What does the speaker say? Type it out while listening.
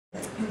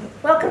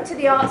Welcome to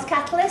the Arts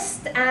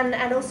Catalyst, and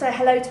also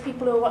hello to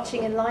people who are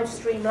watching in live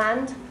stream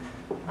land.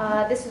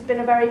 This has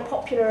been a very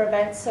popular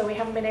event, so we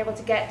haven't been able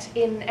to get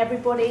in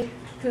everybody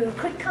who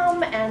could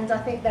come, and I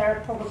think there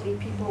are probably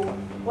people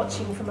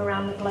watching from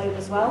around the globe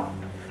as well.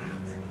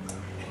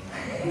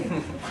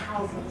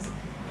 Thousands.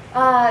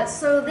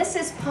 So this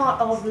is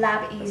part of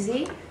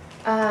LabEasy.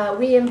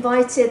 We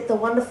invited the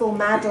wonderful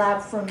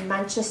MadLab from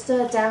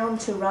Manchester down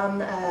to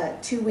run a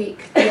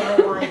 2-week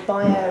DIY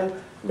bio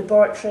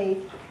laboratory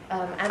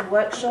and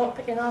workshop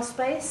in our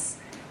space,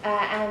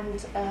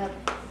 and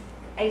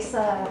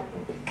Asa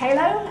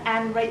Callow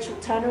and Rachel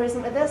Turner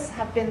isn't with us,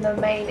 have been the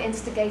main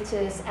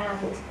instigators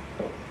and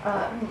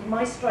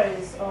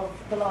maestros of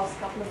the last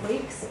couple of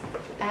weeks.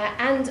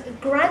 And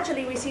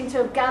gradually we seem to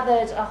have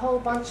gathered a whole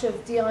bunch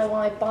of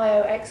DIY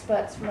bio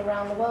experts from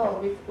around the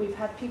world. We've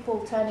had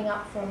people turning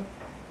up from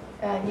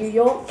New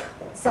York,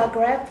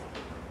 Zagreb,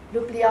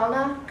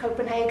 Ljubljana,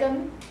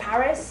 Copenhagen,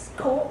 Paris,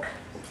 Cork,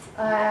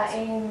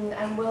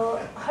 and we'll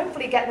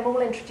hopefully get them all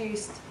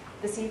introduced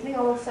this evening.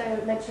 I'll also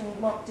mention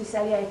Marc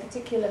Dusseiller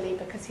particularly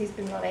because he's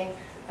been running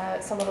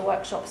some of the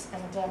workshops,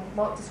 and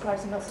Marc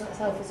describes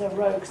himself as a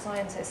rogue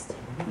scientist,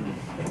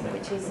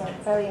 which is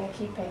very in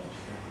keeping.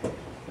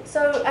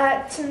 So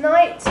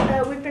tonight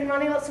we've been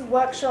running lots of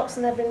workshops,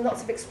 and there have been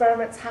lots of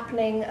experiments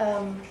happening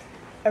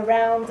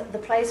around the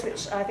place,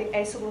 which I think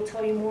Asa will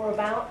tell you more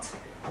about.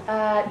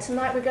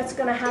 Tonight we're just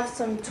going to have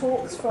some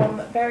talks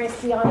from various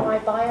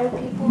DIY bio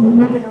people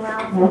who've been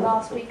around for the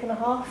last week and a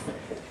half,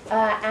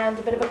 and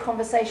a bit of a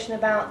conversation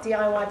about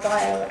DIY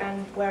bio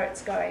and where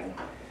it's going.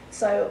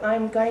 So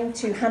I'm going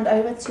to hand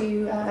over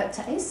to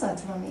Asa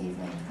to run the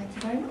evening. Thank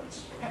you very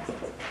much. Thank you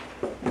very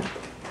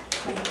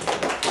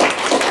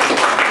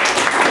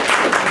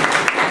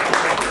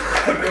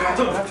much.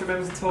 I'll have to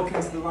remember to talk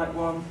into the right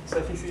one, so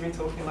if you see me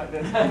talking like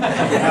this.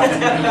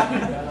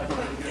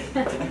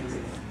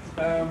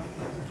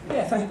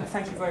 Yeah,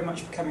 thank you very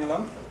much for coming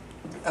along.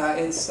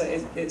 It's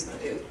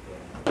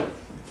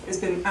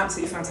been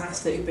absolutely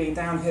fantastic being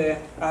down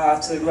here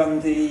to run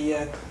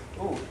the...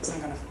 some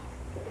kind of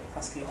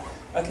husky.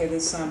 Okay,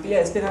 there's some... But yeah,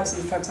 it's been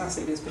absolutely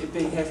fantastic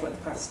being here for like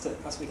the past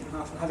week and a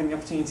half and having the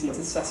opportunity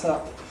to set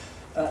up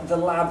the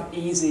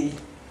LabEasy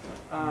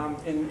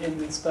in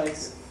this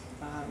space,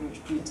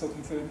 which we'll be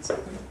talking through in a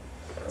second.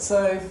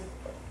 So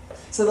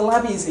the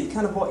LabEasy,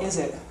 kind of what is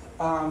it?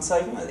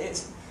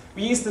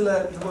 We use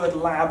the word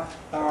lab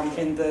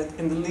in the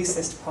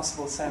loosest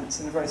possible sense,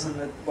 in a very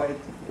similar way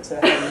to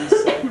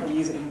how we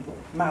use it in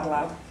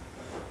MadLab.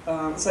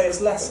 So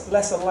it's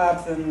less a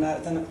lab than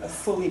a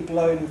fully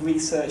blown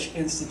research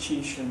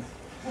institution.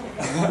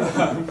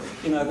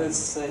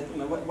 There's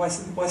why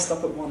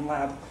stop at one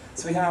lab?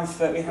 So we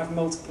have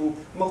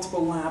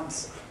multiple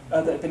labs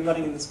that have been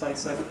running in the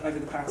space over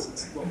the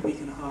past week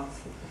and a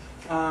half.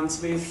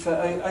 So we've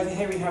over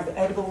here we have the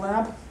edible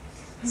lab.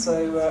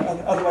 So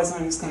otherwise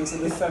known as kind of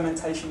the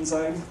fermentation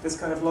zone. There's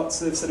kind of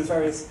lots of sort of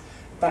various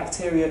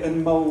bacteria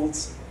and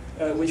molds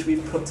which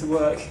we've put to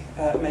work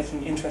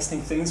making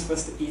interesting things for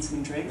us to eat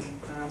and drink.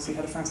 So we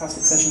had a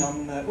fantastic session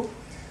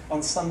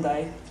on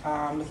Sunday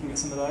looking at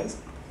some of those.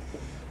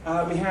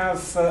 We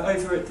have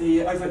over at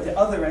the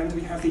other end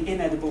we have the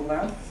inedible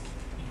lab.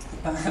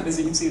 As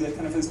you can see, they're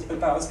kind of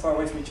about as far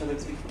away from each other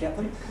as we could get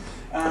them.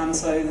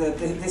 So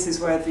this is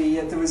where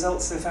the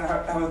results of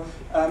our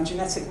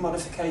genetic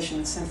modification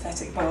and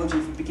synthetic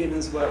biology for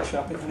beginners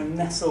workshop are kind of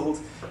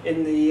nestled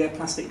in the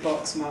plastic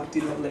box marked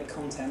 "Do Not Lick"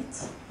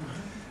 content,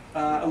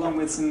 along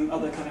with some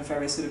other kind of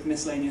various sort of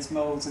miscellaneous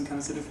molds and kind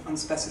of sort of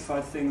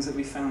unspecified things that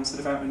we found sort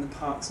of out in the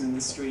parks and in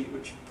the street,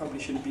 which probably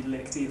shouldn't be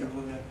licked either,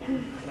 although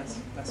less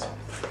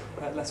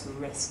of a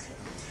risk.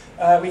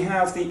 We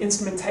have the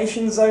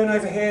instrumentation zone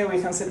over here.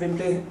 We've kind of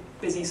been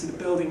busy sort of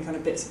building kind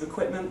of bits of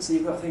equipment. So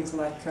you've got things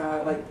like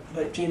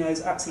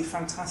Gino's absolutely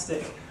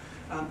fantastic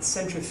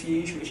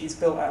centrifuge, which he's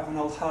built out of an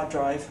old hard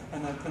drive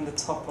and the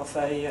top of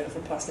a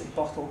plastic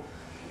bottle.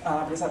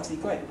 But it's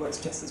absolutely great. It works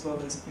just as well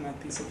as a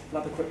piece of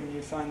lab equipment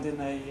you'd find in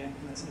a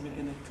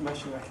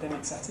commercial or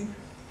academic setting.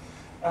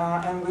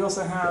 And we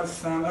also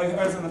have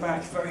over in the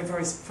back,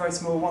 very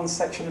small, one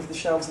section of the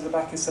shelves at the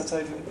back is set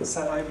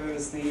over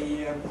as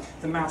the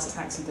mouse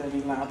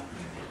taxidermy lab,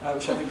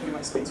 which I think pretty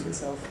much speaks for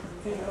itself.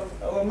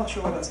 I'm not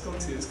sure where that's gone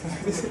to. It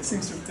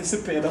seems to have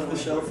disappeared off the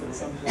shelf at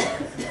some point.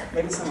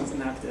 Maybe someone's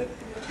nabbed it.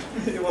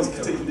 It was a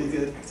particularly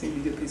good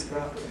piece of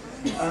art.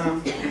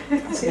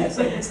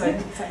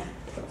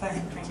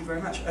 Thank you very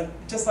much. I'd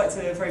just like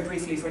to very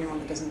briefly, for anyone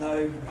that doesn't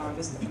know,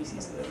 just introduce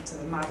you to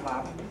the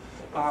MadLab.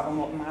 And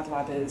what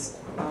MadLab is.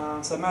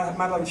 So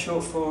MadLab is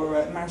short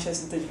for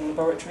Manchester Digital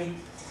Laboratory.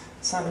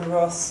 Simon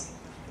Ross,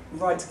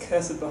 right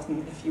cursor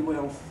button, if you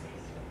will.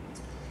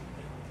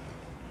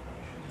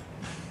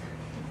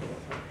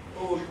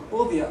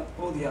 Or the up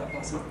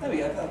button. There we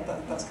go.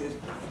 That's good.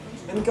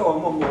 And go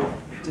on one more,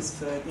 just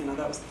for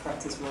that was the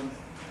practice one.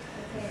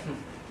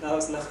 No, that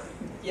was left.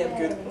 Yeah,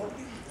 good.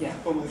 Yeah,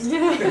 almost.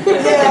 Yeah.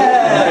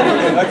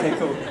 Okay,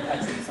 cool.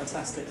 Excellent,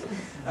 fantastic.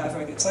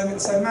 Very good. So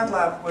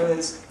MadLab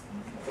was.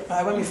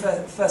 When we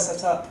first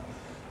set up,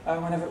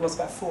 whenever it was,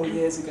 about 4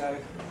 years ago.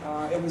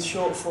 It was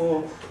short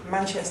for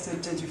Manchester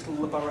Digital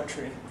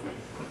Laboratory.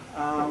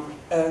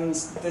 And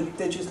the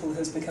digital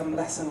has become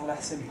less and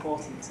less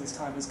important as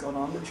time has gone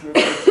on, which we're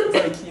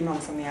very keen on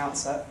from the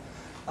outset.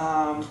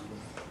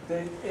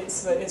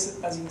 It's,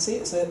 as you can see,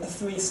 it's a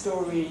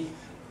 3-storey,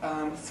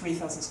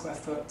 3,000 square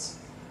foot,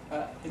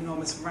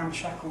 enormous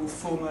ramshackle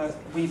former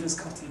weaver's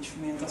cottage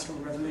from the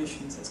Industrial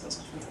Revolution, so it's got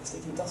some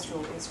fantastic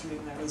industrial history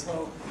in there as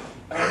well,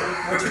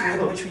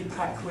 which we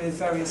pack with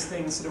various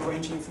things, sort of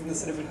ranging from the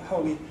sort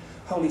of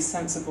wholly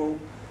sensible,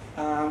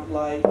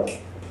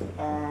 like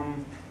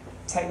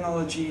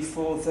technology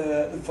for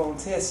the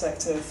volunteer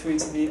sector, through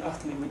to the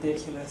utterly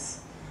ridiculous,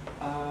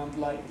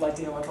 like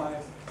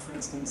DIYBio, for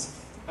instance.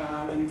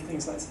 And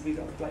things like, so we've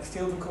got like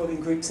field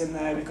recording groups in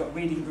there, we've got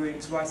reading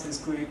groups, writers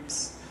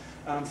groups,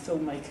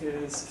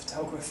 filmmakers,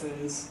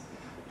 photographers,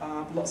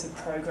 lots of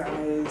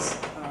programmers,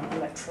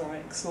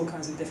 electronics, all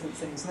kinds of different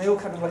things. And they all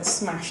kind of like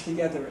smash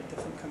together at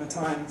different kind of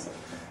times.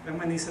 And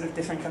when these sort of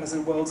different kind of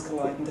worlds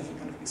collide and different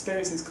kind of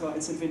experiences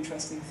collide, sort of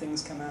interesting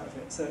things come out of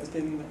it. So it's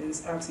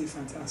absolutely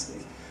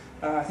fantastic.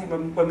 I think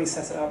when we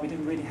set it up, we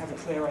didn't really have a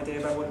clear idea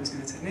about what it was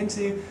going to turn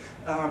into,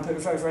 but we're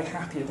very, very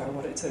happy about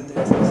what it turned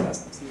into, so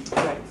that's absolutely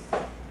great.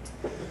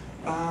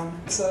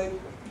 So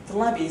the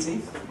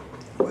LabEasy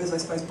was, I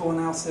suppose, born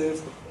out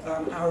of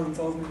our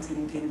involvement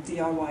in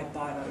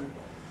DIYBio.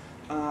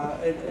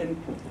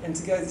 And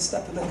to go a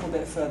step a little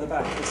bit further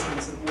back, as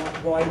to sort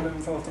of why we're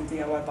involved in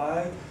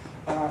DIYBio,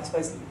 I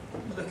suppose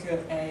look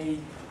at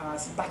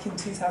so back in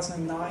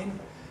 2009,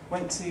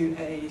 went to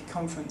a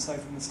conference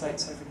over in the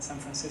States, over in San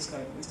Francisco.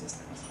 It was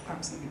just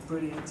absolutely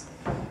brilliant.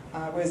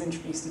 Where I was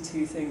introduced to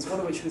 2 things,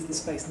 one of which was the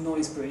Space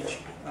Noise Bridge,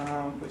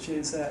 which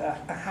is a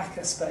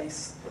hacker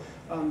space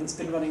that's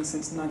been running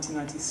since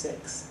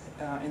 1996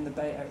 in the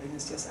Bay Area. And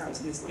it's just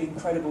absolutely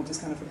incredible,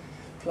 just kind of a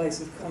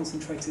place of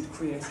concentrated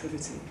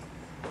creativity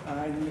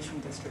in the Mission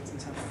District in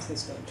San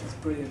Francisco, which is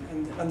brilliant.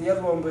 And the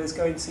other one was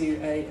going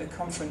to a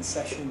conference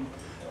session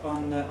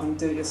on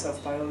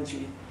do-it-yourself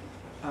biology,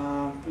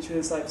 which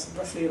was like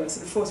roughly like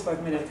sort of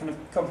 45-minute kind of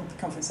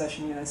conference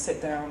session. You know,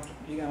 sit down,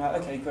 you go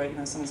like, okay, great, you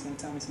know, someone's going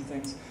to tell me some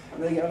things,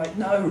 and they go like,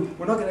 no,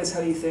 we're not going to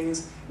tell you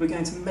things. We're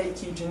going to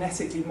make you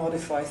genetically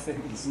modify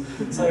things.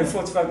 So in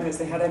 45 minutes,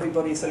 they had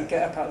everybody sort of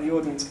get up out of the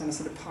audience, kind of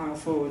sort of pile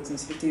forwards and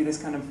sort of do this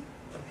kind of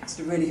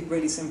sort of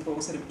really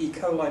simple sort of E.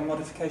 coli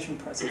modification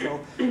protocol,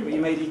 where you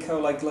made E.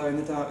 coli glow in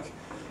the dark.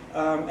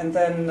 And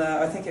then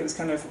I think it was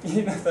kind of,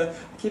 you know, I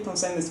keep on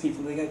saying this to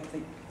people. They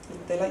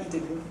let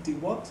you do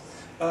what?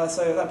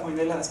 So at that point,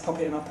 they let us pop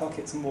it in our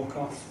pockets and walk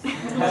off,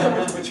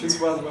 which was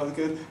rather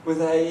good.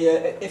 With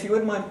if you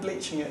wouldn't mind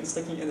bleaching it and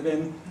sticking it in the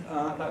bin,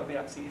 that would be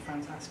absolutely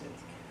fantastic.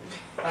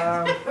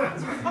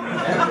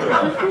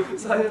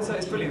 So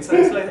it's brilliant. So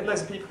there's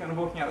loads of people kind of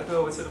walking out the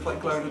door with sort of like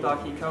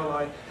glow-in-the-dark E.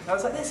 coli. And I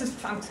was like, this is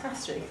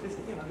fantastic. This,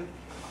 you know,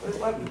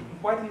 like,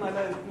 why didn't I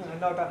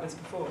know about this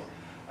before?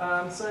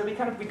 So we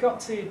got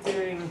to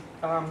doing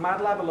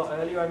MadLab a lot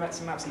earlier. I met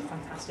some absolutely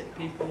fantastic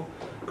people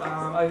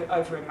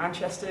over in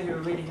Manchester who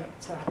were really had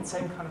the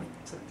same kind of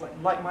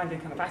like-minded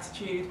kind of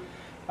attitude.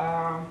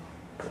 And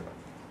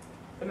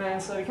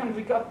then so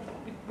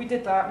we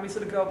did that, and we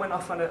sort of went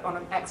off on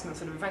an excellent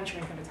sort of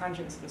adventuring kind of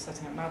tangent, sort of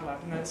setting up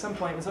MadLab. And then at some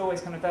point it was always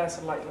kind of there,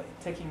 sort of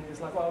like ticking. It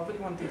was like, well, I really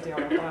want to do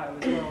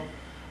DIYBio as well.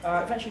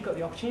 Eventually got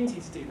the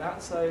opportunity to do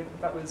that, so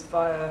that was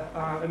via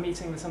a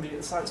meeting with somebody at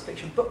the Science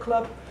Fiction Book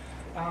Club.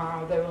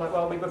 They were like,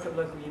 well, we work at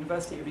the local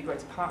university, it would be great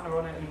to partner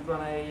on it and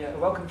run a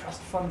Wellcome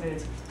Trust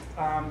funded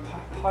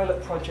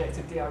pilot project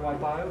of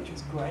DIYBio, which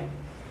was great.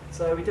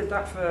 So we did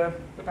that for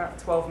about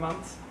 12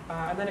 months,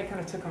 and then it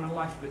kind of took on a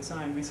life of its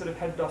own. We sort of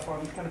headed off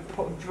on, kind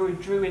of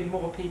drew in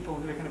more people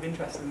who were kind of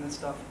interested in this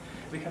stuff.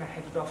 We kind of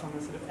headed off on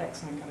a sort of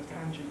excellent kind of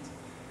tangent.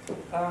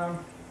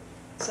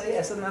 So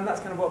yes, and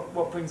that's kind of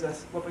what brings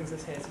us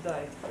here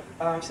today.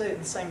 So at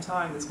the same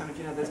time, there's kind of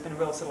there's been a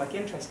real sort of like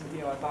interest in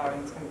DIYBio,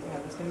 and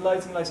there's been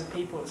loads and loads of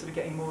people that sort of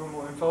getting more and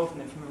more involved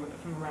in it from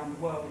around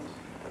the world.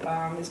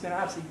 It's been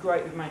absolutely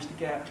great. We've managed to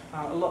get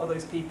a lot of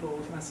those people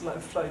sort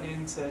of flown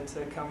in to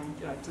come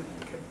to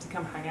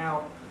come hang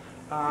out,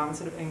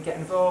 and get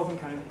involved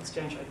and kind of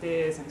exchange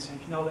ideas and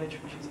exchange knowledge,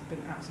 which has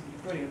been absolutely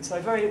brilliant. So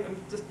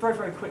just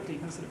very quickly,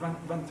 kind of sort of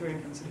run through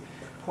and kind of sort of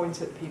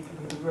point at people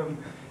in the room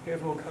who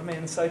have all come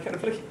in. So kind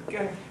of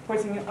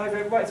pointing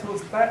over right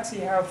towards the back, so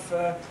you have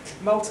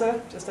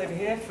Malta, just over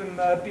here, from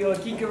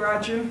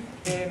Biotehna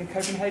in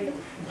Copenhagen.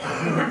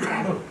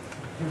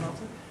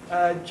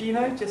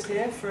 Gino, just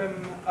here,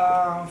 from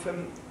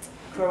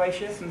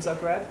Croatia, from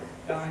Zagreb.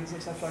 He's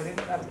also flown in.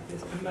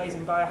 This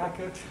amazing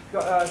biohacker. We've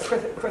got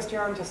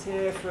Kristijan, just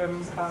here,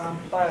 from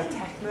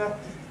Biotehna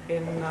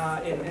in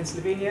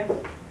Slovenia.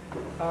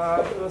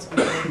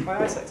 My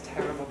eyesight's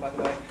terrible, by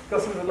the way.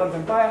 Got some of the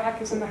London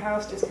biohackers in the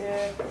house just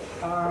here.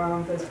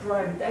 There's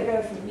Brian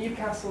Degger from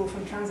Newcastle,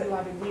 from Transit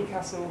Lab in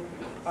Newcastle.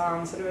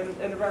 sort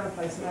of in around the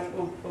place, and then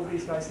all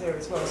these guys here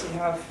as well. So we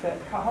have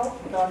Cathal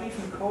Garvey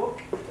from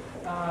Cork,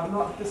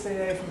 Marc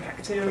Dusseiller from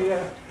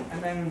Hackerteria,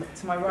 and then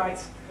to my right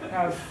we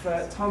have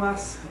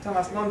Thomas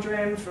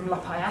Landrain from La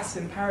Paillasse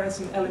in Paris,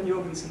 and Ellen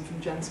Jorgensen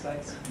from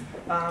Genspace.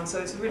 So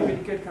it's a really,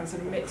 really good kind of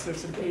sort of mix of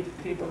sort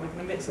of people,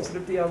 and a mix of sort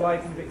of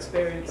DIY kind of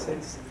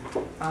experiences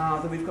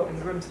that we've got in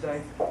the room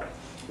today.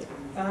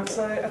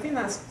 So I think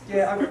that's,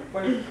 yeah, I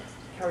won't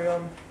carry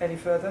on any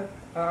further.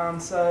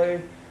 So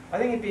I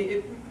think it'd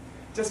be,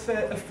 just for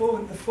the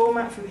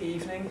format for the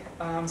evening,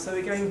 so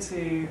we're going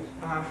to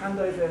hand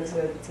over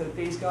to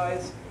these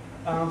guys,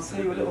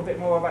 tell you a little bit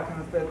more about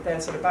kind of their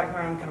sort of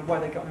background, kind of why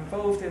they got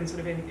involved in sort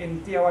of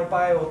in DIY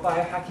bio or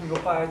biohacking or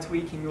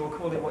bio-tweaking, or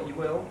call it what you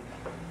will.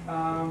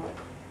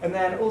 And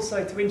then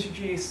also to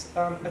introduce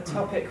a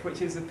topic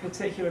which is of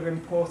particular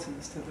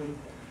importance to them.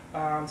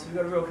 So we've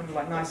got a real kind of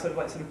like nice sort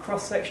of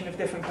cross-section of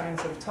different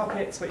kinds of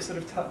topics which sort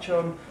of touch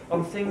on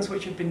things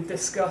which have been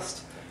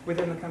discussed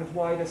within the kind of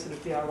wider sort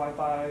of DIY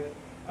bio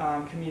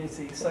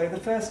community. So the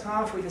first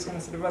half we're just going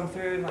to sort of run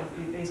through, and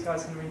like these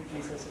guys can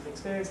introduce their sort of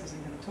experiences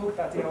and kind of talk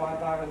about DIY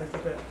bio a little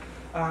bit.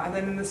 And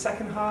then in the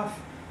second half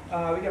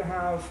we're going to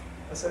have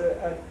a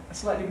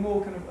slightly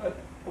more kind of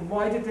a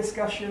wider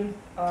discussion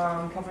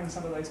covering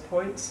some of those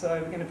points. So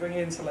we're going to bring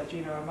in like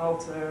Gina and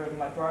Malta and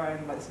like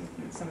Brian, like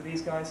some of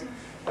these guys,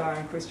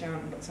 and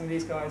Kristijan, some of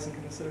these guys, and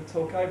kind of sort of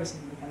talk over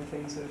some of the kind of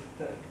things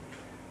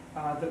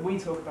that we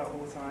talk about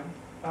all the time.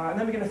 And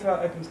then we're going to throw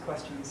it open to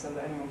questions so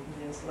that anyone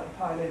can just like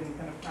pile in and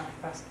kind of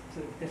ask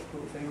sort of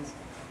difficult things.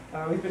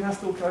 We've been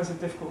asked all kinds of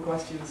difficult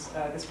questions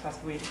this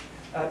past week.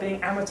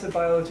 Being amateur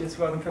biologists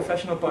rather than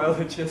professional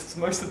biologists,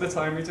 most of the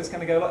time we're just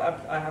going to go,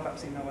 like, I have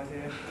absolutely no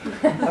idea.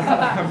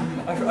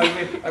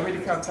 I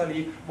really can't tell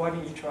you, why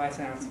don't you try it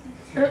out?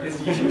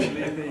 Is usually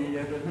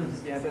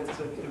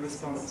the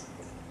response.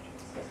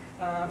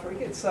 Very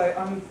good. So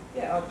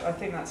yeah, I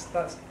think that's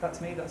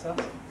me. That's us.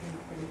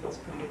 That's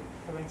pretty good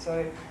covering.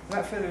 So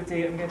without further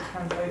ado, I'm going to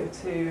hand over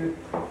to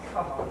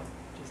Cathal,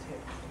 just here.